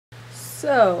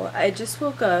So, I just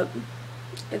woke up.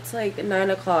 It's like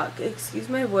 9 o'clock. Excuse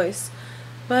my voice.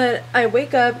 But I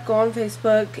wake up, go on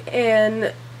Facebook,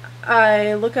 and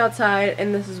I look outside,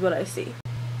 and this is what I see.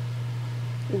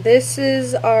 This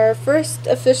is our first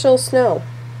official snow.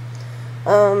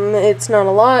 It's not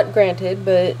a lot, granted,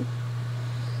 but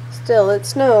still, it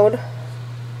snowed.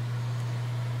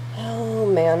 Oh,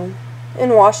 man.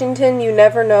 In Washington, you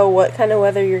never know what kind of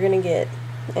weather you're gonna get.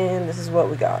 And this is what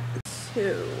we got.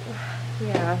 So,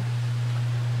 yeah.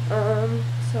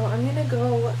 So I'm gonna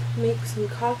go make some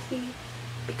coffee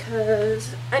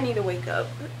because I need to wake up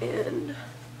and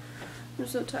I'm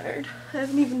so tired. I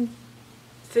haven't even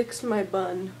fixed my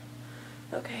bun.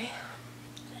 Okay.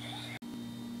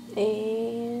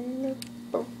 And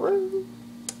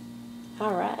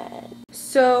alright.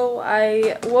 So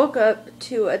I woke up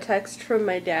to a text from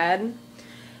my dad,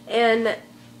 and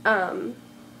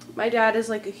my dad is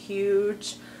like a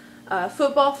huge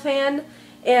football fan,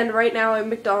 and right now at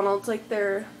McDonald's, like,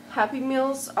 their Happy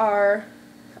Meals are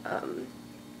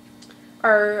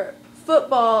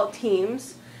football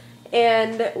teams,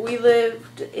 and we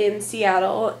lived in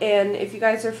Seattle, and if you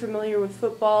guys are familiar with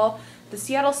football, the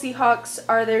Seattle Seahawks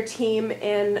are their team,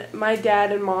 and my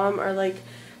dad and mom are like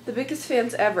the biggest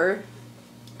fans ever.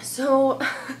 So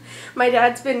my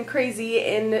dad's been crazy,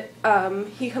 and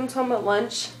he comes home at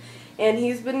lunch and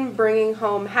he's been bringing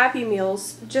home Happy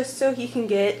Meals just so he can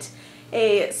get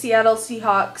a Seattle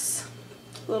Seahawks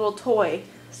little toy.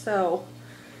 So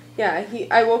yeah,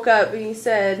 I woke up and he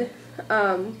said,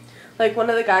 like, one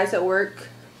of the guys at work,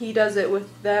 he does it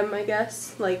with them, I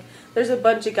guess. Like, there's a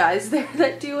bunch of guys there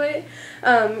that do it.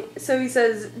 So he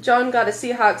says, John got a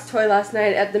Seahawks toy last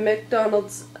night at the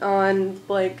McDonald's on,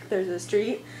 like, there's a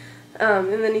street.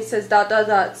 And then he says, ...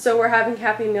 so we're having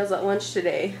Happy Meals at lunch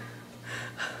today.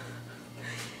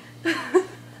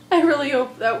 I really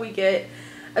hope that we get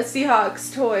a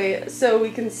Seahawks toy so we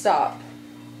can stop.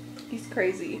 He's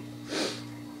crazy.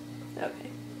 Okay.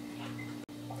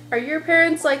 Are your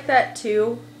parents like that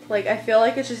too? Like, I feel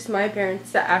like it's just my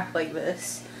parents that act like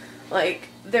this. Like,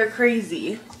 they're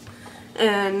crazy.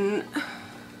 And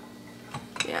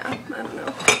yeah, I don't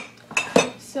know.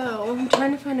 So, I'm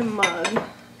trying to find a mug.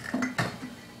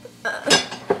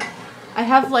 I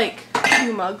have like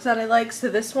 2 mugs that I like. So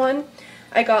this one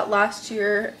I got last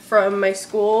year from my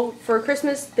school. For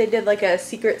Christmas, they did like a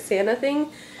Secret Santa thing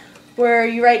where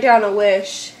you write down a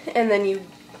wish and then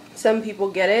some people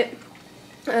get it.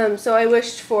 So I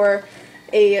wished for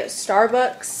a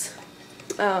Starbucks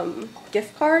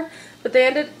gift card, but they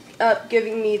ended up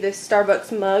giving me this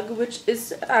Starbucks mug, which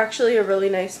is actually a really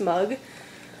nice mug.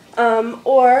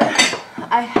 Or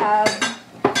I have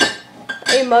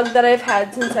a mug that I've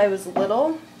had since I was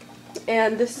little,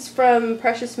 and this is from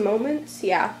Precious Moments,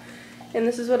 yeah, and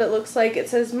this is what it looks like. It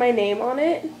says my name on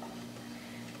it,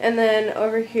 and then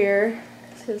over here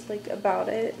it says like about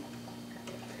it,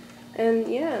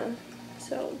 and yeah,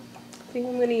 so I think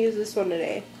I'm gonna use this one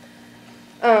today.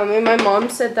 And my mom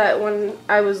said that when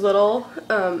I was little,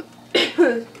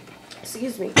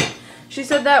 excuse me, she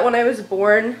said that when I was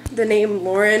born, the name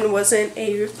Lauren wasn't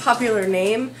a popular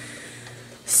name.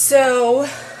 So,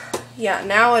 yeah,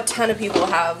 now a ton of people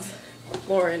have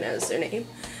Lauren as their name.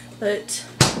 But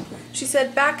she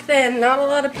said back then, not a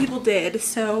lot of people did,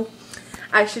 so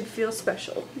I should feel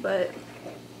special. But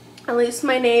at least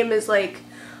my name is, like,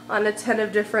 on a ton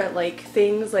of different, like,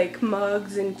 things, like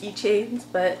mugs and keychains.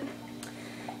 But,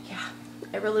 yeah,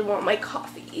 I really want my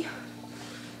coffee.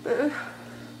 I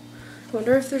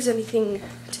wonder if there's anything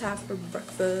to have for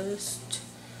breakfast.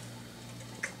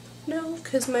 No,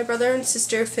 because my brother and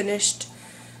sister finished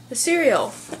the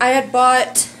cereal. I had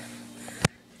bought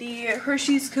the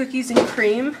Hershey's Cookies and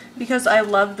Cream because I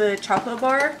love the chocolate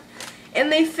bar,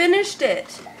 and they finished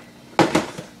it.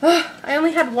 I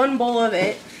only had 1 bowl of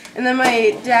it, and then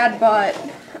my dad bought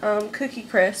Cookie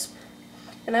Crisp,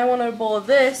 and I wanted a bowl of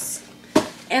this,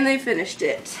 and they finished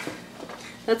it.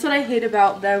 That's what I hate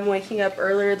about them waking up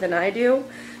earlier than I do,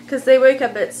 because they wake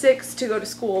up at 6 to go to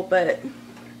school, but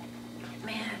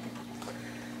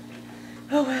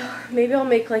oh well, maybe I'll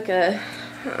make like a,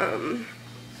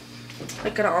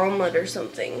 like an omelet or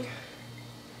something.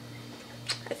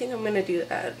 I think I'm gonna do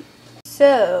that.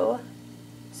 So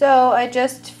I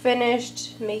just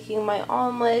finished making my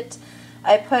omelet.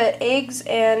 I put eggs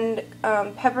and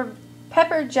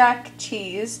pepper jack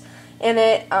cheese in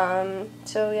it.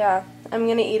 So yeah, I'm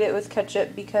gonna eat it with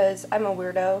ketchup because I'm a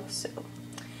weirdo. So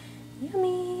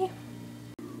yummy.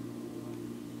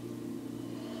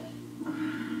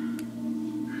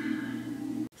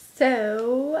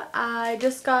 So, I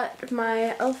just got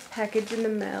my e.l.f. package in the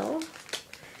mail.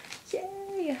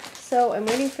 Yay! So I'm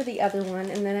waiting for the other one,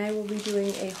 and then I will be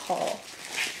doing a haul.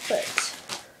 But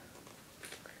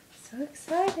so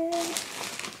excited.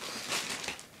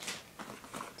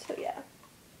 So yeah.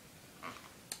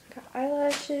 Got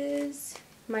eyelashes.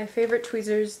 My favorite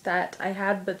tweezers that I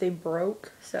had, but they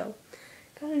broke. So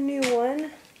got a new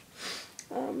one.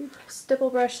 Stipple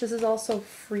brush. This is also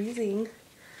freezing.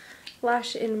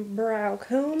 Lash and brow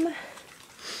comb.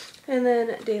 And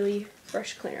then daily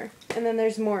brush cleaner. And then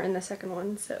there's more in the second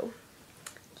one. So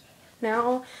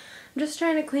now I'm just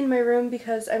trying to clean my room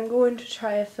because I'm going to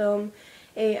try to film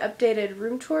a updated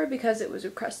room tour because it was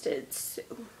requested. So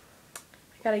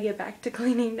I gotta get back to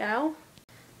cleaning now.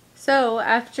 So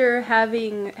after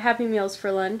having Happy Meals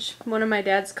for lunch, one of my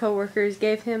dad's co-workers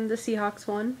gave him the Seahawks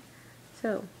one.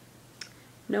 So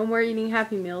no more eating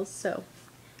Happy Meals, so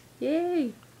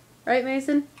yay! Right,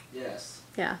 Mason? Yes.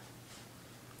 Yeah.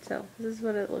 So this is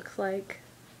what it looks like.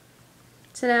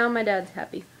 So now my dad's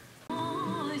happy.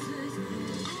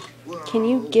 Can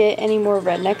you get any more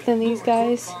redneck than these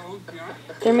guys?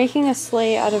 They're making a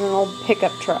sleigh out of an old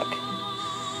pickup truck.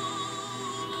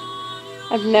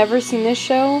 I've never seen this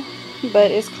show,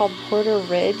 but it's called Porter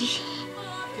Ridge.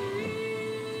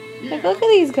 Like, look at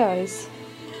these guys.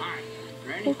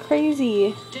 They're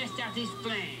crazy. Test out this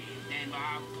flame, then,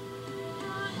 Bob.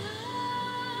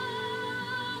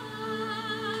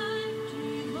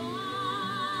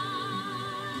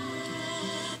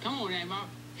 Come on, then, Bob.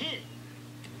 Hit it.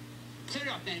 Set it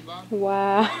up, then, Bob.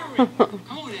 Wow. Come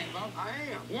on, then, Bob. I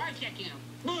am. Why check in?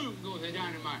 Boom goes the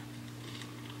dynamite.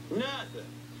 Nothing.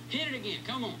 Hit it again.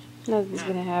 Come on. Nothing's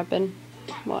gonna happen.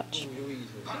 Watch.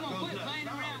 Come on, quit playing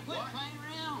around. Quit playing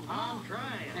around. I'm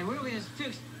trying. And we're going to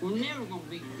fix. We're never going to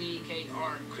beat DK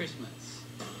or Christmas.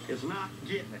 It's not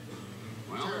getting it.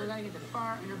 Well, we got to get the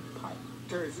fire in the pipe.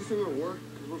 Terry, is this going to work?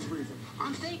 We're freezing.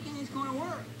 I'm thinking it's going to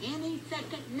work any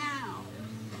second now.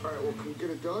 All right, well, can we get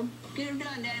it done? Get it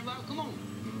done, Danny Bob. Come on.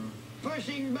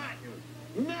 Pushing button.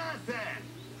 Nothing.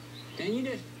 Then you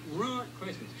just ruined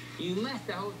Christmas. You messed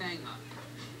the whole thing up.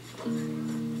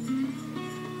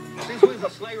 Since when's a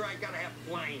sleigh ride got to have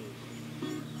flames?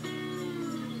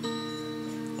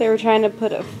 They were trying to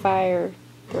put a fire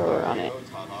thrower on it.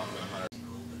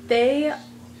 They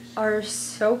are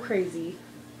so crazy.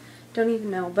 Don't even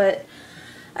know, but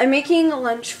I'm making a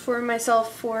lunch for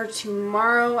myself for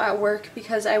tomorrow at work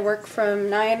because I work from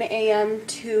 9 a.m.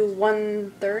 to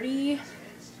 1:30.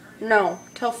 No,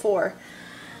 till 4.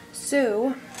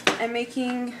 So I'm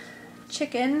making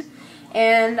chicken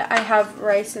and I have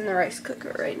rice in the rice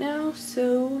cooker right now.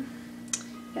 So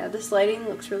yeah, this lighting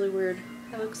looks really weird.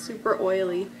 It looks super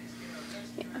oily.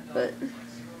 Yeah, but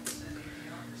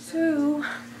so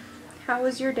how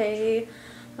was your day?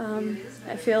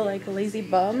 I feel like a lazy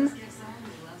bum.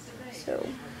 So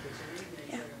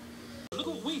yeah.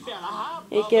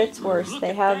 It gets worse.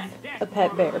 They have a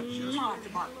pet bear.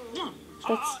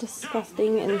 That's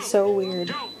disgusting and so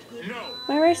weird.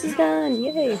 My rice is done.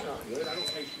 Yay.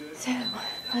 So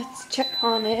let's check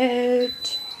on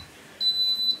it.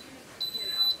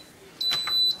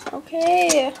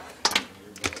 Okay.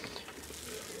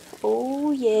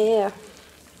 Oh yeah.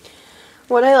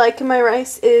 What I like in my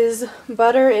rice is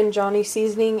butter and Johnny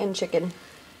seasoning and chicken.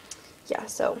 Yeah,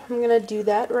 so I'm gonna do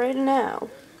that right now.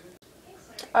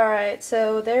 Alright,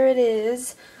 so there it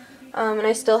is. And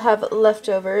I still have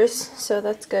leftovers, so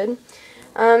that's good.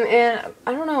 And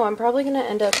I don't know, I'm probably gonna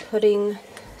end up putting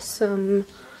some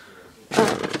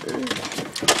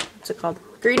what's it called?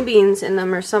 Green beans in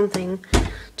them or something.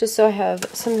 Just so I have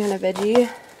some kind of veggie.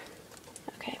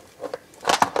 Okay.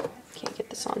 Can't get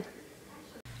this on.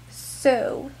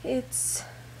 So, it's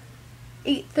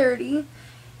 8:30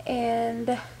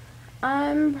 and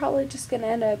I'm probably just going to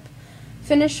end up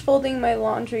finish folding my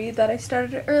laundry that I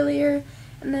started earlier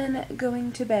and then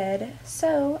going to bed.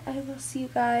 So, I will see you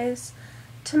guys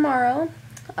tomorrow.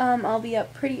 I'll be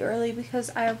up pretty early because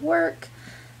I have work.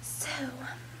 So,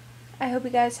 I hope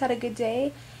you guys had a good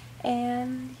day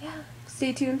and yeah,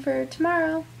 stay tuned for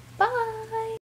tomorrow. Bye!